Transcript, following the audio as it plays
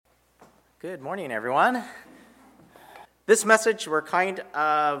Good morning, everyone. This message, we're kind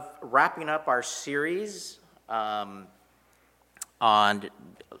of wrapping up our series on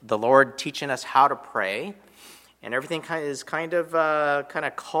the Lord teaching us how to pray, and everything is kind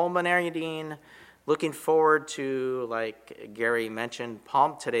of culminating, looking forward to, like Gary mentioned,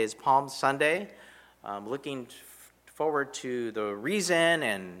 today is Palm Sunday, looking forward to the reason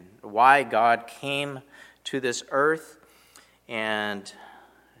and why God came to this earth, and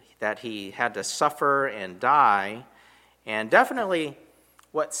that he had to suffer and die, and definitely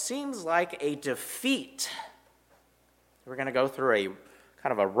what seems like a defeat. We're going to go through a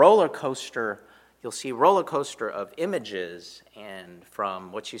kind of a roller coaster. You'll see roller coaster of images, and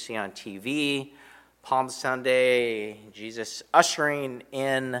from what you see on TV, Palm Sunday, Jesus ushering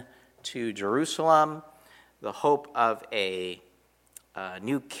in to Jerusalem, the hope of a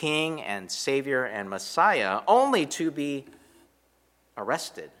new king and savior and Messiah, only to be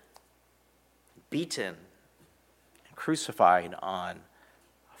arrested, beaten, and crucified on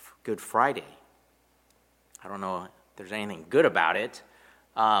Good Friday. I don't know if there's anything good about it,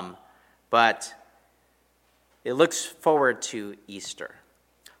 but it looks forward to Easter.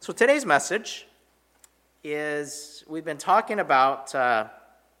 So today's message is, we've been talking about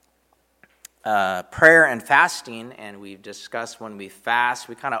prayer and fasting, and we've discussed when we fast,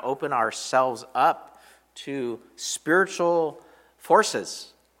 we kind of open ourselves up to spiritual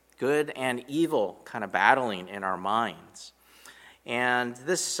forces, good and evil, kind of battling in our minds. And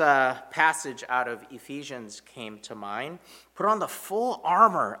this passage out of Ephesians came to mind. Put on the full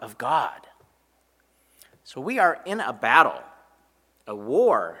armor of God. So we are in a battle, a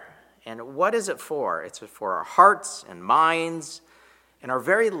war. And what is it for? It's for our hearts and minds and our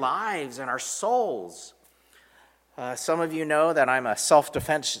very lives and our souls. Some of you know that I'm a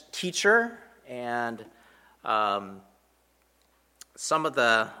self-defense teacher, and some of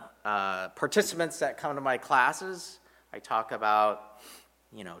the participants that come to my classes, I talk about,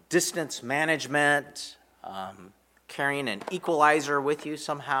 distance management, carrying an equalizer with you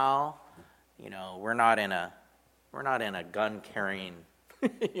somehow. We're not in a gun carrying,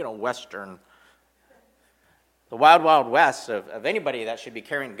 Western. The wild, wild west of anybody that should be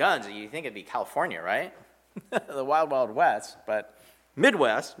carrying guns. You think it'd be California, right? The wild, wild west, but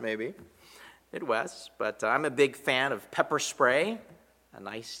Midwest maybe, Midwest. But I'm a big fan of pepper spray, a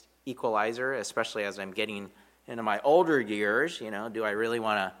nice equalizer, especially as I'm getting into my older years. Do I really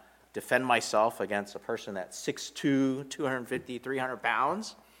want to defend myself against a person that's 6'2", 250, 300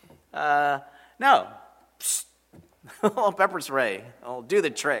 pounds? No. Psst. Pepper spray. I'll do the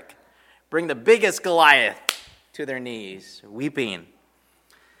trick. Bring the biggest Goliath to their knees, weeping.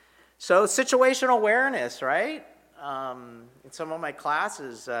 So situational awareness, right? In some of my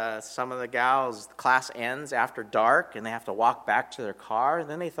classes, some of the gals, the class ends after dark, and they have to walk back to their car. And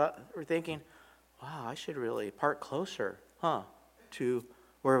then they were thinking, wow, I should really park closer, to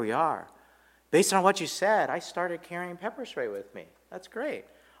where we are. Based on what you said, I started carrying pepper spray with me. That's great.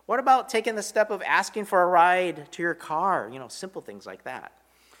 What about taking the step of asking for a ride to your car? Simple things like that.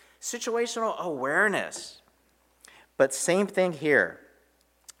 Situational awareness. But same thing here.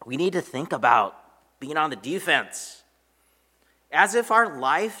 We need to think about being on the defense, as if our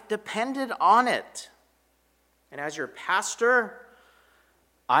life depended on it. And as your pastor,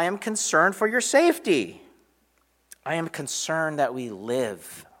 I am concerned for your safety. I am concerned that we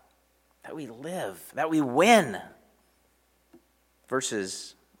live, that we win,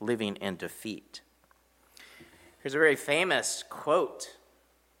 versus living in defeat. Here's a very famous quote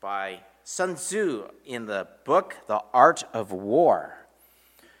by Sun Tzu in the book, The Art of War.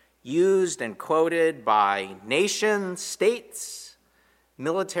 Used and quoted by nations, states,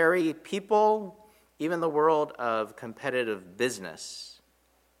 military people, even the world of competitive business.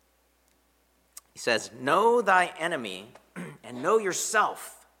 He says, know thy enemy and know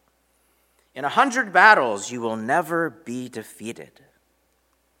yourself. In 100 battles you will never be defeated.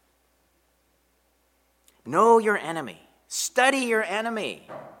 Know your enemy. Study your enemy.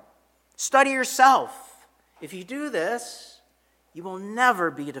 Study yourself. If you do this, you will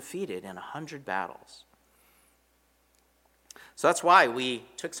never be defeated in 100 battles. So that's why we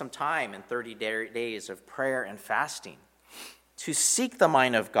took some time in 30 days of prayer and fasting to seek the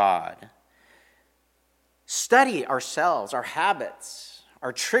mind of God, study ourselves, our habits,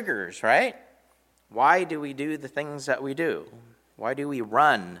 our triggers, right? Why do we do the things that we do? Why do we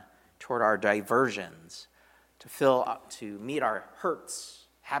run toward our diversions to meet our hurts,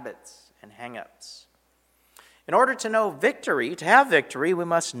 habits, and hang-ups? In order to know victory, to have victory, we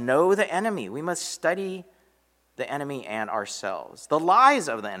must know the enemy. We must study the enemy and ourselves, the lies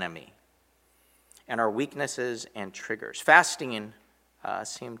of the enemy, and our weaknesses and triggers. Fasting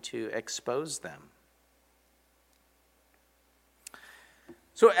seem to expose them.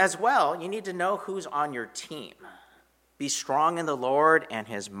 So as well, you need to know who's on your team. Be strong in the Lord and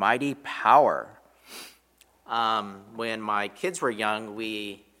his mighty power. When my kids were young,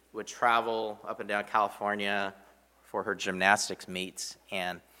 we would travel up and down California for her gymnastics meets,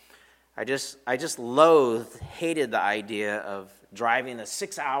 and I just hated the idea of driving a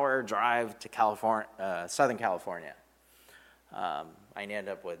 6-hour drive to California, Southern California. I ended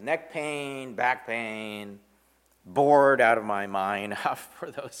up with neck pain, back pain, bored out of my mind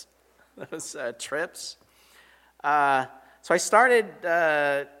for those trips. So I started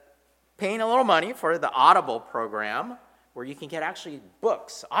paying a little money for the Audible program, where you can get actually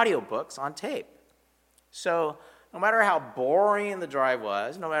audio books on tape. So no matter how boring the drive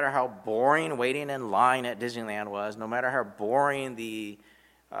was, no matter how boring waiting in line at Disneyland was, no matter how boring the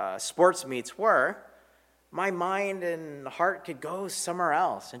sports meets were, my mind and heart could go somewhere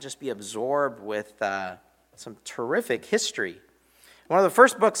else and just be absorbed with some terrific history. One of the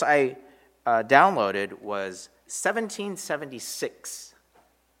first books I downloaded was 1776,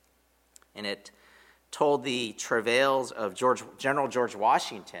 and it told the travails of General George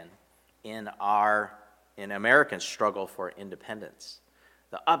Washington in American struggle for independence,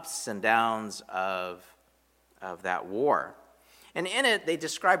 the ups and downs of that war. And in it, they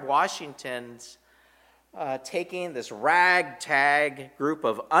describe Washington's taking this ragtag group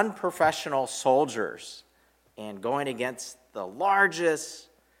of unprofessional soldiers and going against the largest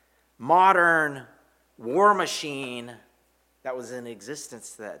modern war machine that was in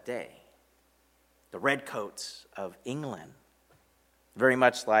existence that day, the Redcoats of England. Very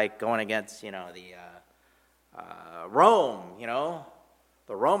much like going against, Rome,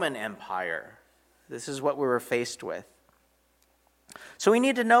 the Roman Empire. This is what we were faced with. So we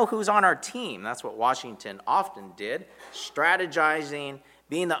need to know who's on our team. That's what Washington often did, strategizing,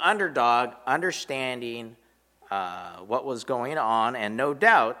 being the underdog, understanding what was going on, and no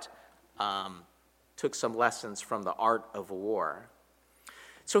doubt took some lessons from the art of war.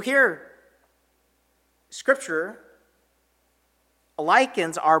 So here, Scripture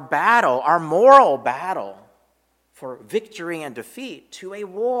likens our battle, our moral battle for victory and defeat, to a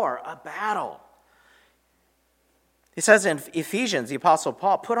war, a battle. It says in Ephesians, the Apostle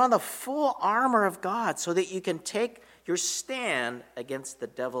Paul, put on the full armor of God so that you can take your stand against the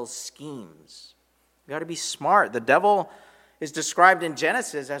devil's schemes. You got to be smart. The devil is described in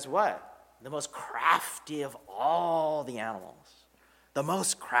Genesis as what? The most crafty of all the animals. The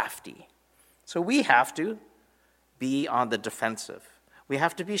most crafty. So we have to be on the defensive. We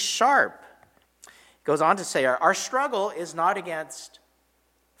have to be sharp. It goes on to say, our struggle is not against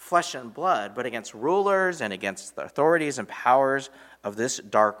flesh and blood, but against rulers and against the authorities and powers of this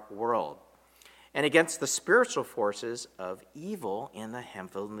dark world, and against the spiritual forces of evil in the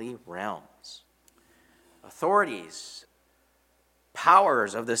heavenly realms. Authorities,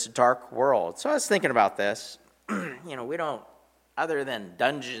 powers of this dark world. So I was thinking about this. We don't, other than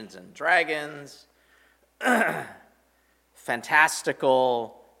Dungeons and Dragons,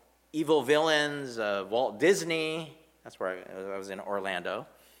 fantastical evil villains of Walt Disney. That's where I was in Orlando.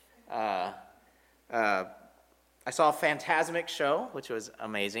 I saw a Fantasmic show, which was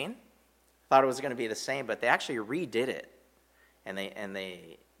amazing. Thought it was going to be the same, but they actually redid it, and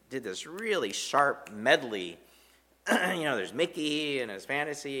they did this really sharp medley. There's Mickey and his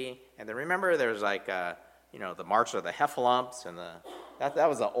fantasy, and then remember there's like the March of the Heffalumps, and that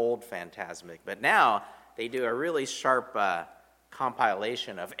was the old Fantasmic. But now they do a really sharp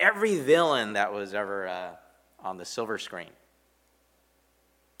compilation of every villain that was ever on the silver screen.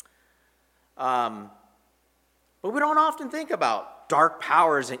 But we don't often think about dark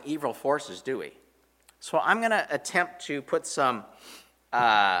powers and evil forces, do we? So I'm going to attempt to put some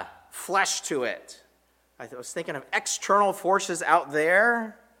flesh to it. I was thinking of external forces out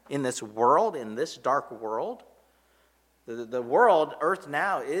there in this world, in this dark world. The world, Earth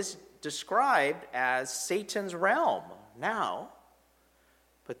now, is described as Satan's realm now.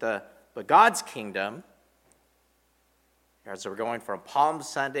 But God's kingdom, as we're going from Palm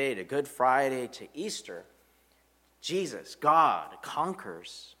Sunday to Good Friday to Easter, Jesus, God,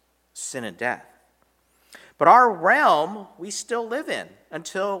 conquers sin and death. But our realm, we still live in.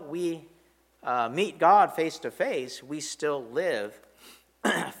 Until we meet God face to face, we still live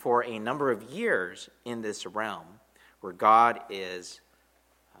for a number of years in this realm where God is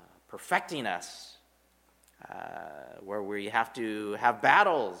perfecting us, where we have to have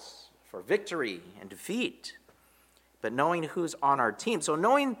battles for victory and defeat, but knowing who's on our team. So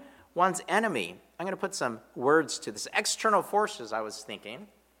knowing one's enemy, I'm going to put some words to this. External forces, I was thinking.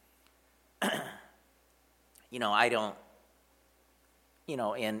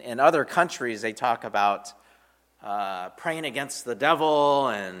 in other countries, they talk about praying against the devil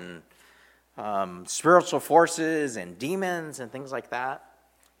and spiritual forces and demons and things like that.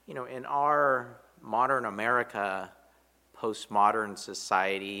 In our modern America, postmodern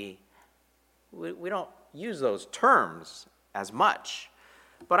society, we don't use those terms as much.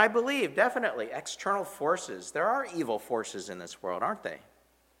 But I believe definitely external forces, there are evil forces in this world, aren't they?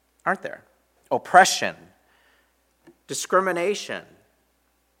 Aren't there? Oppression, discrimination,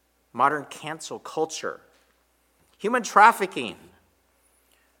 modern cancel culture, human trafficking,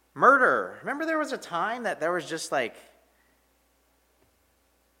 murder. Remember there was a time that there was just like,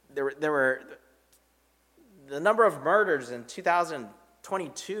 there were the number of murders in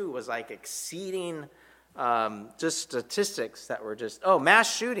 2022 was like exceeding just statistics that were just,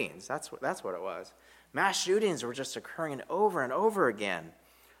 mass shootings. That's what it was. Mass shootings were just occurring over and over again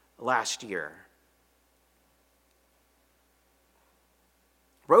last year.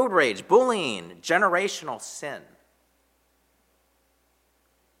 Road rage, bullying, generational sin.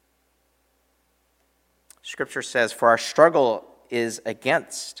 Scripture says, for our struggle is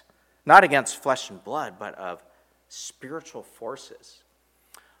not against flesh and blood, but of spiritual forces.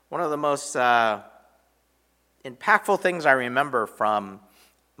 One of the most impactful things I remember from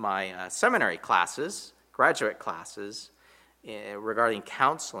my seminary classes, graduate classes, regarding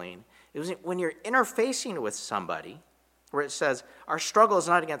counseling, it was when you're interfacing with somebody, where it says, our struggle is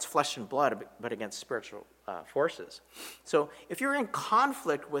not against flesh and blood, but against spiritual forces. So if you're in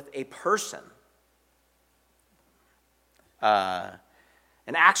conflict with a person, an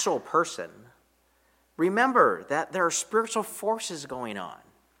actual person, remember that there are spiritual forces going on,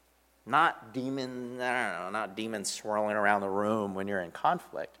 not demons swirling around the room when you're in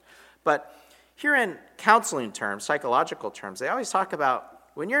conflict. But here in counseling terms, psychological terms, they always talk about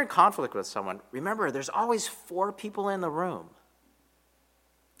when you're in conflict with someone, remember there's always 4 people in the room.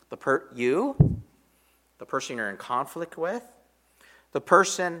 The person you're in conflict with, the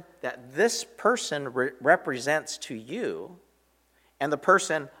person that this person represents to you, and the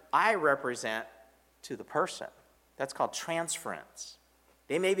person I represent to the person. That's called transference.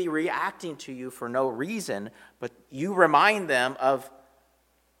 They may be reacting to you for no reason, but you remind them of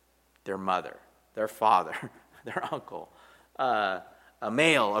their mother, their father, their uncle, a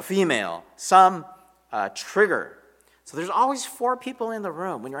male, a female, some trigger. So there's always 4 people in the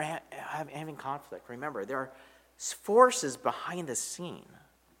room when you're having conflict. Remember, there are forces behind the scene.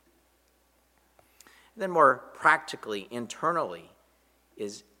 And then more practically, internally,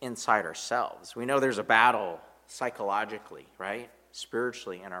 is inside ourselves. We know there's a battle psychologically, right?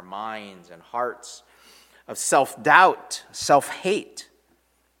 Spiritually, in our minds and hearts, of self-doubt, self-hate,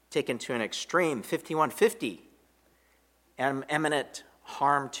 taken to an extreme, 5150, and imminent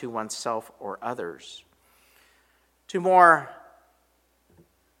harm to oneself or others. To more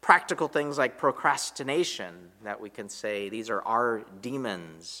practical things like procrastination, that we can say these are our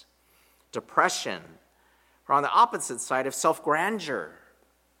demons, depression, or on the opposite side of self-grandeur,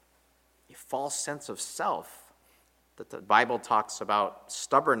 a false sense of self, that the Bible talks about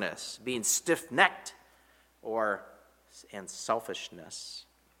stubbornness, being stiff-necked, and selfishness.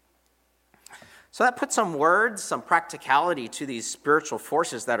 So that puts some words, some practicality to these spiritual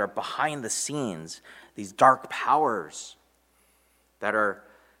forces that are behind the scenes, these dark powers that are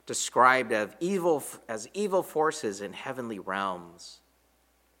described as evil forces in heavenly realms.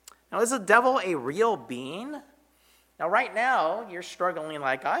 Now, is the devil a real being? Now, right now, you're struggling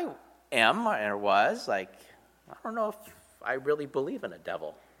like I am, or was, like, I don't know if I really believe in a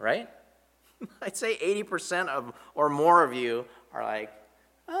devil, right? I'd say 80% of or more of you are like,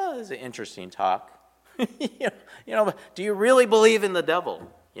 oh, this is an interesting talk. Do you really believe in the devil?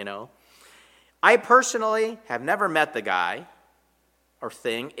 I personally have never met the guy or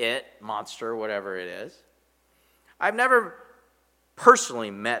thing, monster, whatever it is. I've never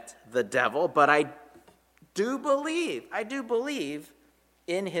personally met the devil, but I do believe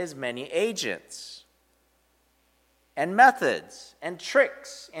in his many agents and methods and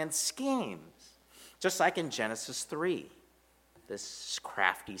tricks and schemes. Just like in Genesis 3, this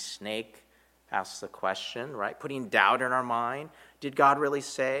crafty snake asks the question, right? Putting doubt in our mind. Did God really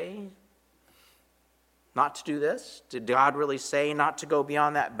say not to do this? Did God really say not to go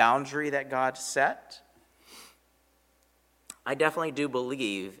beyond that boundary that God set? I definitely do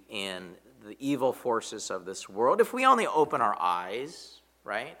believe in the evil forces of this world. If we only open our eyes,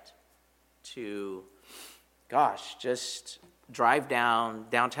 right, to, just drive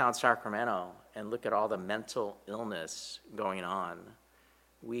downtown Sacramento and look at all the mental illness going on.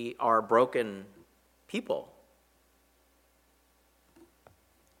 We are broken people.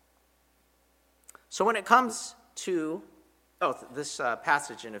 So when it comes to This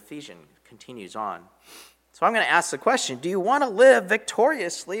passage in Ephesians continues on. So I'm going to ask the question, do you want to live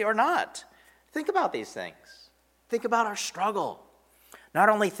victoriously or not? Think about these things. Think about our struggle. Not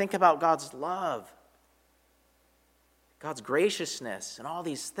only think about God's love, God's graciousness, and all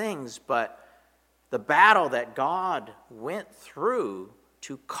these things, but the battle that God went through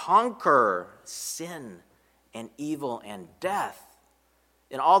to conquer sin and evil and death.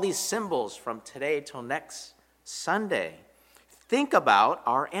 And all these symbols from today till next Sunday. Think about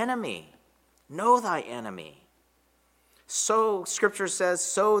our enemy. Know thy enemy. So, Scripture says,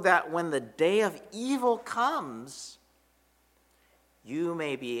 so that when the day of evil comes, you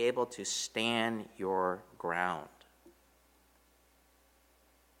may be able to stand your ground.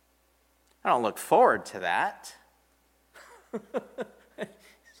 I don't look forward to that.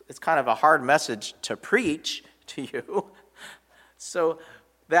 It's kind of a hard message to preach to you. So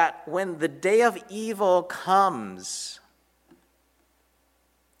that when the day of evil comes,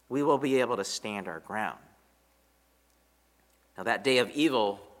 we will be able to stand our ground. Now, that day of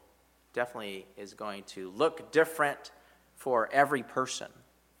evil definitely is going to look different for every person,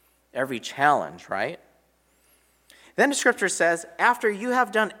 every challenge, right? Then the Scripture says, after you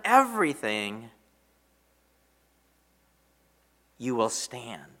have done everything, you will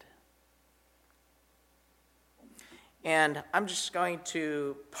stand. And I'm just going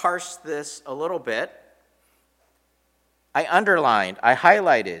to parse this a little bit. I underlined, I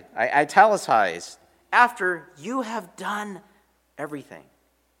highlighted, I italicized. After you have done everything.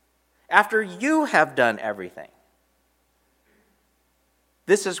 After you have done everything.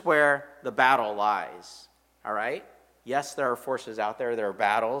 This is where the battle lies, all right? Yes, there are forces out there. There are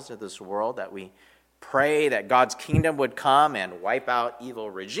battles in this world that we pray that God's kingdom would come and wipe out evil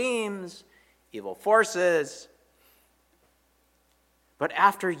regimes, evil forces. But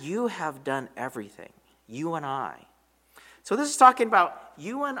after you have done everything, you and I. So this is talking about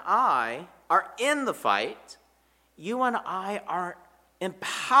you and I are in the fight. You and I are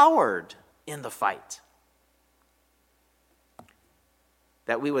empowered in the fight.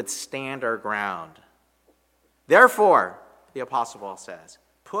 That we would stand our ground. Therefore, the Apostle Paul says,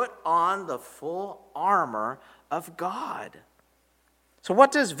 put on the full armor of God. So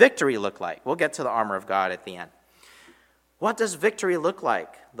what does victory look like? We'll get to the armor of God at the end. What does victory look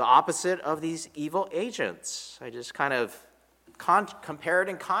like? The opposite of these evil agents. I just kind of compared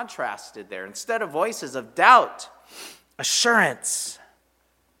and contrasted there. Instead of voices of doubt, assurance,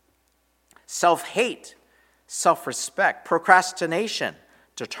 self-hate, self-respect, procrastination,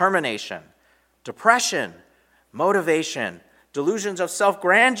 determination, depression, motivation, delusions of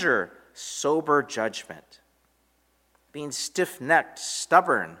self-grandeur, sober judgment, being stiff-necked,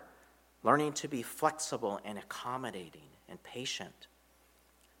 stubborn, learning to be flexible and accommodating and patient.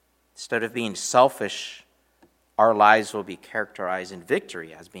 Instead of being selfish, our lives will be characterized in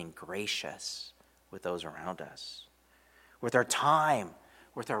victory as being gracious with those around us, with our time,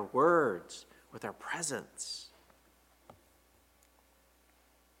 with our words, with our presence.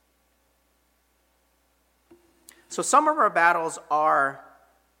 So some of our battles are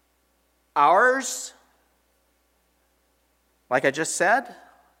ours, like I just said,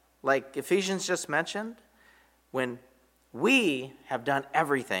 like Ephesians just mentioned. When we have done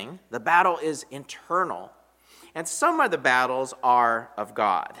everything, the battle is internal. And some of the battles are of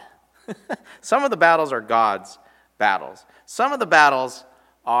God. Some of the battles are God's battles. Some of the battles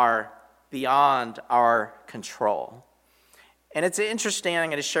are beyond our control. And it's interesting, I'm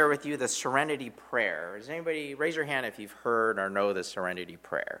going to share with you the Serenity Prayer. Does anybody, raise your hand if you've heard or know the Serenity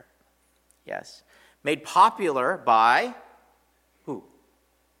Prayer? Yes. Made popular by who?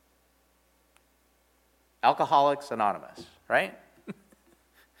 Alcoholics Anonymous, right?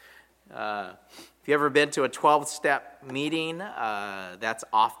 If you've ever been to a 12-step meeting, that's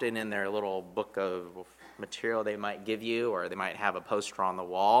often in their little book of material they might give you, or they might have a poster on the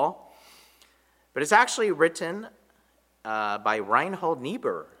wall. But it's actually written by Reinhold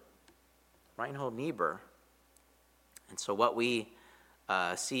Niebuhr. Reinhold Niebuhr. And so what we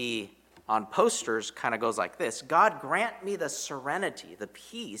see on posters kind of goes like this. God grant me the serenity, the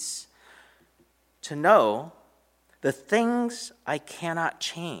peace, to know the things I cannot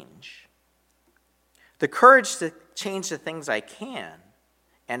change, the courage to change the things I can,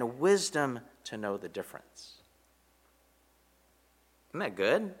 and wisdom to know the difference. Isn't that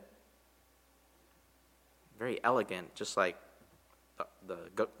good? Very elegant, just like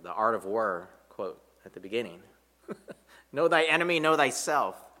the Art of War quote at the beginning. Know thy enemy, know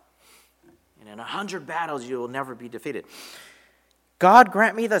thyself. And in 100 battles you will never be defeated. God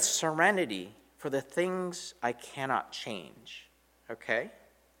grant me the serenity for the things I cannot change. Okay?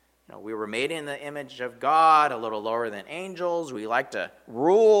 We were made in the image of God, a little lower than angels. We like to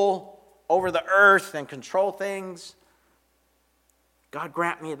rule over the earth and control things. God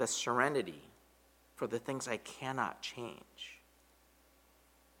grant me the serenity for the things I cannot change.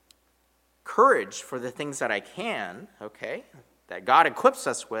 Courage for the things that I can, that God equips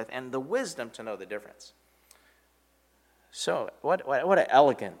us with, and the wisdom to know the difference. So, what an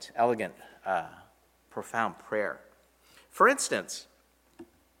elegant, profound prayer. For instance,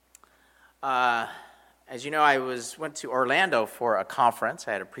 as you know, I went to Orlando for a conference.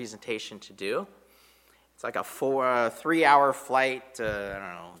 I had a presentation to do. It's like a 3-hour flight to,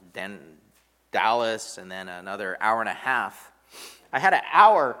 Dallas, and then another hour and a half. I had an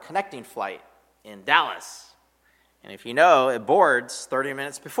hour connecting flight in Dallas. And if you know, it boards 30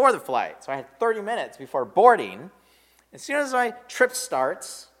 minutes before the flight. So I had 30 minutes before boarding. As soon as my trip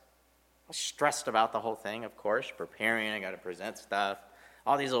starts, I was stressed about the whole thing, of course, preparing, I got to present stuff,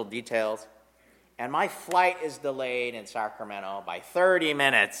 all these little details. And my flight is delayed in Sacramento by 30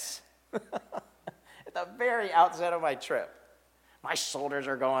 minutes at the very outset of my trip. My shoulders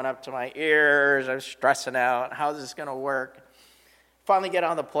are going up to my ears. I'm stressing out. How's this going to work? Finally get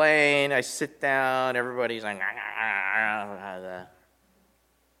on the plane. I sit down. Everybody's like,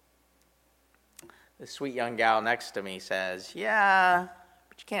 the sweet young gal next to me says, yeah,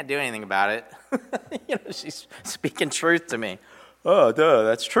 but you can't do anything about it. She's speaking truth to me. Oh, duh,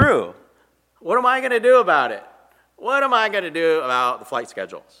 that's true. What am I going to do about it? What am I going to do about the flight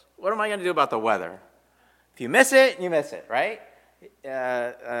schedules? What am I going to do about the weather? If you miss it, you miss it, right?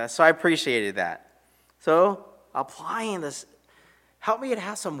 So I appreciated that. So applying this, help me to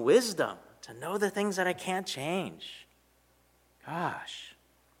have some wisdom, to know the things that I can't change. Gosh.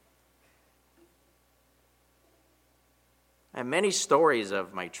 I have many stories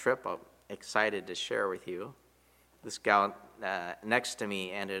of my trip I'm excited to share with you. This gal next to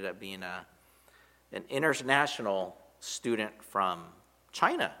me ended up being an international student from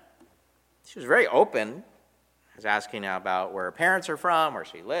China. She was very open. I was asking about where her parents are from, where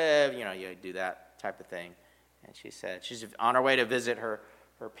she lived, you do that type of thing. And she said she's on her way to visit her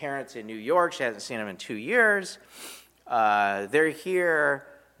parents in New York. She hasn't seen them in 2 years. They're here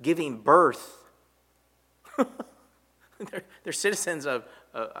giving birth. they're citizens of,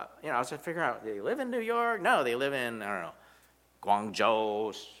 I was trying to figure out, do they live in New York? No, they live in,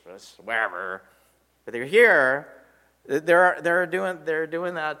 Guangzhou, wherever. But they're here. They're doing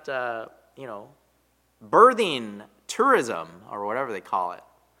that, birthing tourism, or whatever they call it,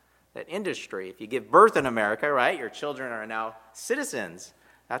 that industry. If you give birth in America, right, your children are now citizens.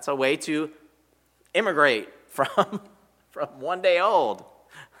 That's a way to immigrate from 1 day old.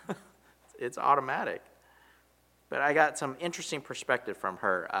 It's automatic. But I got some interesting perspective from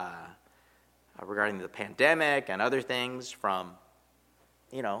her regarding the pandemic and other things from,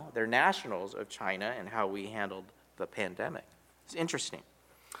 their nationals of China and how we handled the pandemic. It's interesting.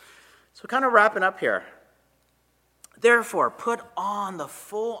 So kind of wrapping up here. Therefore, put on the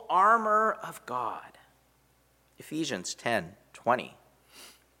full armor of God. Ephesians 10:20.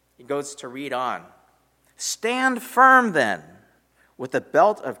 It goes to read on. Stand firm then, with the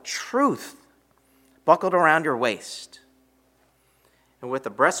belt of truth buckled around your waist, and with the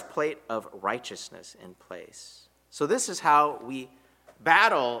breastplate of righteousness in place. So this is how we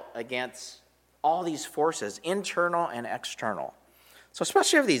battle against all these forces, internal and external. So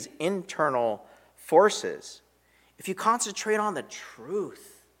especially of these internal forces, if you concentrate on the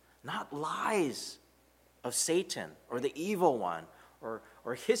truth, not lies of Satan or the evil one or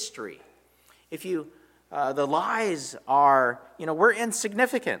history, if you, the lies are, we're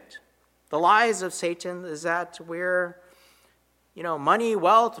insignificant. The lies of Satan is that we're, money,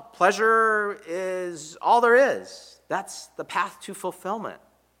 wealth, pleasure is all there is. That's the path to fulfillment.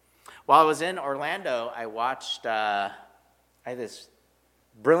 While I was in Orlando, I watched, I had this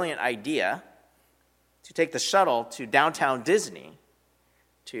brilliant idea to take the shuttle to downtown Disney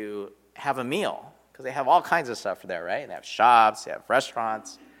to have a meal, because they have all kinds of stuff there, right? They have shops, they have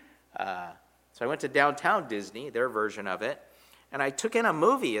restaurants. So I went to downtown Disney, their version of it, and I took in a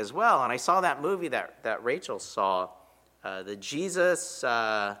movie as well, and I saw that movie that Rachel saw, the Jesus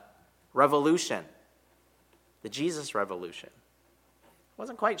Revolution. The Jesus Revolution.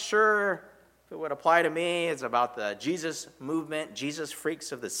 Wasn't quite sure if it would apply to me. It's about the Jesus movement, Jesus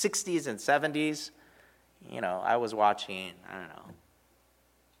freaks of the 60s and 70s. I was watching,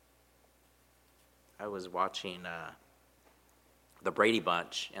 the Brady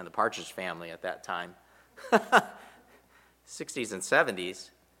Bunch and the Partridge Family at that time. 60s and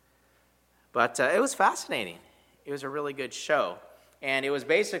 70s. But it was fascinating. It was a really good show. And it was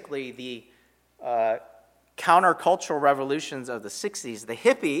basically the countercultural revolutions of the 60s, the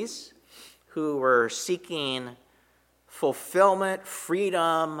hippies, who were seeking fulfillment,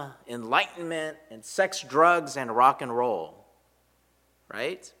 freedom, enlightenment, and sex, drugs, and rock and roll,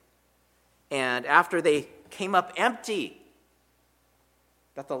 right? And after they came up empty,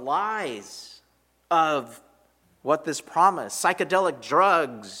 that the lies of what this promised, psychedelic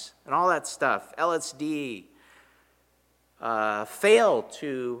drugs and all that stuff, LSD, failed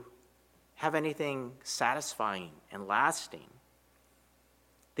to have anything satisfying and lasting.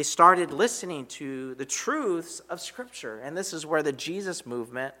 They started listening to the truths of Scripture, and this is where the Jesus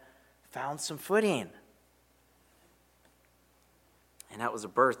movement found some footing. And that was the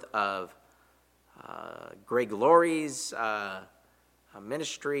birth of Greg Laurie's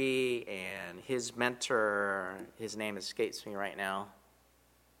ministry and his mentor. His name escapes me right now.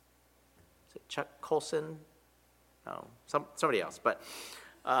 Is it Chuck Colson? No, somebody else. But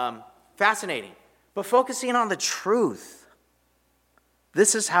fascinating. But focusing on the truth.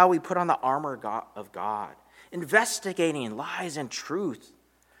 This is how we put on the armor of God. Investigating lies and truth.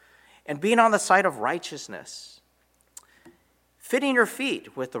 And being on the side of righteousness. Fitting your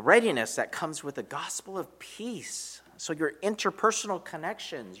feet with the readiness that comes with the gospel of peace. So your interpersonal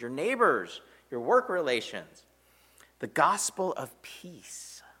connections, your neighbors, your work relations. The gospel of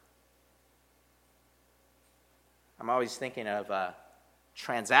peace. I'm always thinking of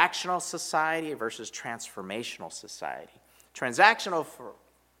transactional society versus transformational society. Transactional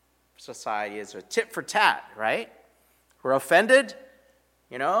society is a tit for tat, right? We're offended,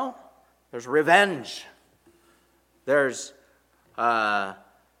 there's revenge. There's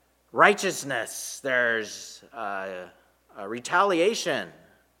righteousness. There's retaliation.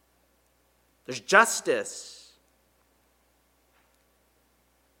 There's justice.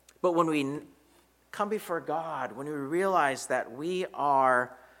 But when we come before God, when we realize that we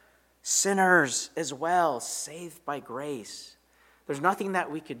are sinners as well, saved by grace, there's nothing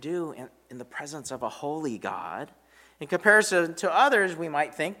that we could do in the presence of a holy God. In comparison to others, we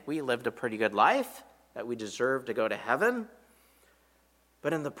might think we lived a pretty good life, that we deserve to go to heaven.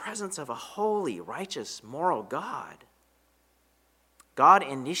 But in the presence of a holy, righteous, moral God, God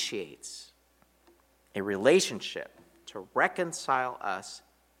initiates a relationship to reconcile us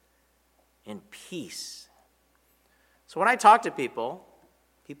in peace. So when I talk to people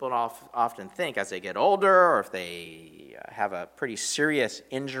often think as they get older or if they have a pretty serious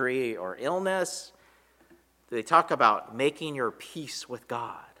injury or illness, they talk about making your peace with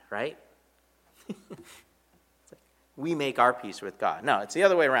God, right? We make our peace with God. No, it's the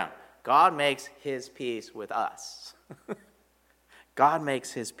other way around. God makes his peace with us. God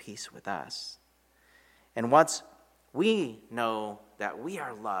makes his peace with us. And once we know that we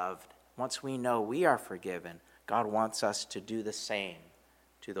are loved, once we know we are forgiven, God wants us to do the same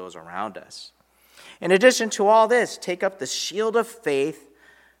to those around us. In addition to all this, take up the shield of faith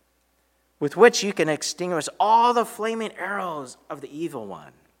with which you can extinguish all the flaming arrows of the evil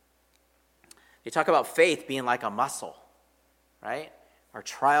one. They talk about faith being like a muscle, right? Our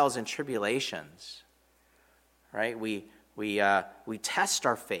trials and tribulations, right? We test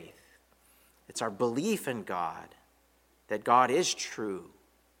our faith. It's our belief in God, that God is true.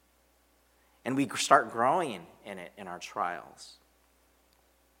 And we start growing in it in our trials.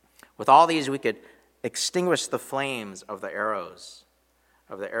 With all these, we could extinguish the flames of the arrows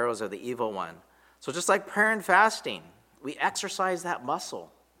of the evil one. So just like prayer and fasting, we exercise that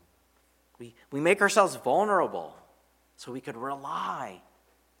muscle. We make ourselves vulnerable so we could rely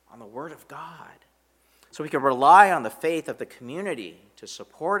on the Word of God. So we could rely on the faith of the community to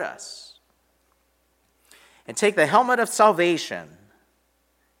support us. And take the helmet of salvation.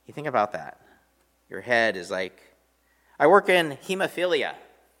 You think about that. Your head is like... I work in hemophilia.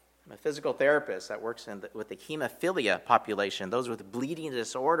 I'm a physical therapist that works with the hemophilia population, those with bleeding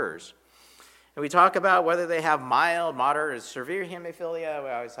disorders. And we talk about whether they have mild, moderate, or severe hemophilia. We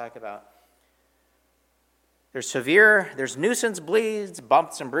always talk about there's severe, there's nuisance bleeds,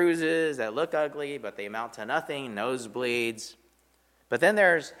 bumps and bruises that look ugly, but they amount to nothing, nosebleeds. But then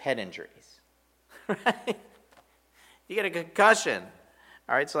there's head injuries, right? You get a concussion,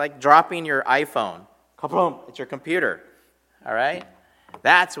 all right? It's like dropping your iPhone. Kaboom, it's your computer, all right?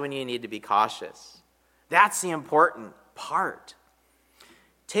 That's when you need to be cautious. That's the important part.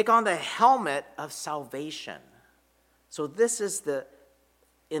 Take on the helmet of salvation. So this is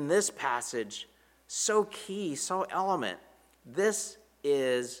in this passage, so key, so element. This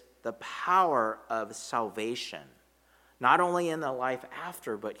is the power of salvation. Not only in the life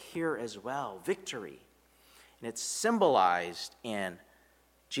after, but here as well. Victory. And it's symbolized in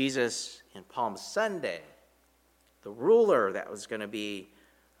Jesus in Palm Sunday. The ruler that was going to be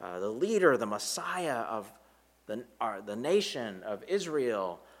the leader, the Messiah the nation of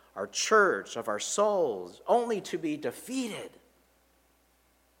Israel, our church, of our souls, only to be defeated,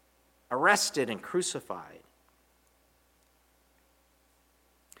 arrested, and crucified.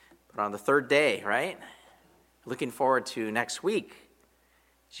 But on the third day, right? Looking forward to next week,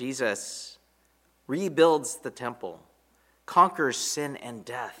 Jesus rebuilds the temple, conquers sin and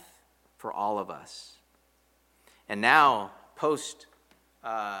death for all of us. And now, post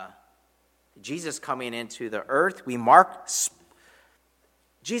Jesus coming into the earth, we mark.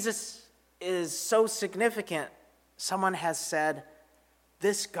 Jesus is so significant. Someone has said,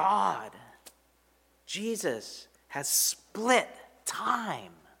 this God, Jesus, has split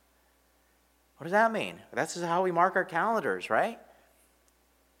time. What does that mean? That's how we mark our calendars, right?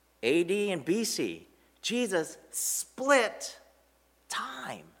 AD and BC. Jesus split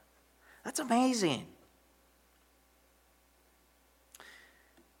time. That's amazing.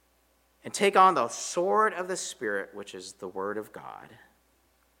 And take on the sword of the Spirit, which is the Word of God.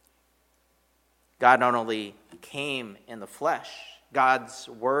 God not only came in the flesh, God's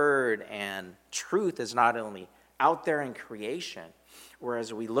Word and truth is not only out there in creation,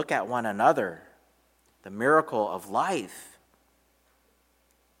 whereas we look at one another, the miracle of life,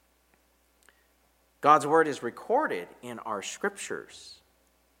 God's Word is recorded in our scriptures.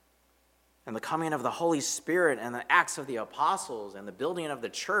 And the coming of the Holy Spirit and the acts of the apostles and the building of the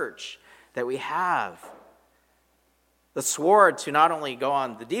church that we have. The sword to not only go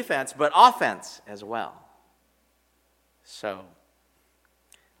on the defense, but offense as well. So,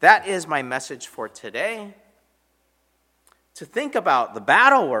 that is my message for today. To think about the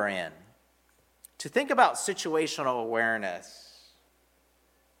battle we're in. To think about situational awareness.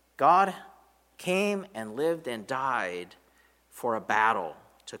 God came and lived and died for a battle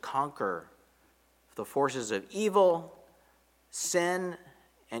to conquer the forces of evil, sin,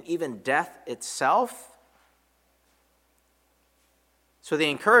 and even death itself. So the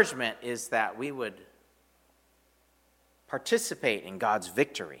encouragement is that we would participate in God's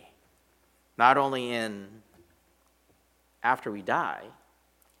victory, not only in after we die,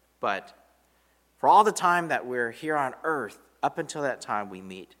 but for all the time that we're here on earth, up until that time we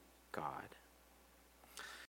meet God.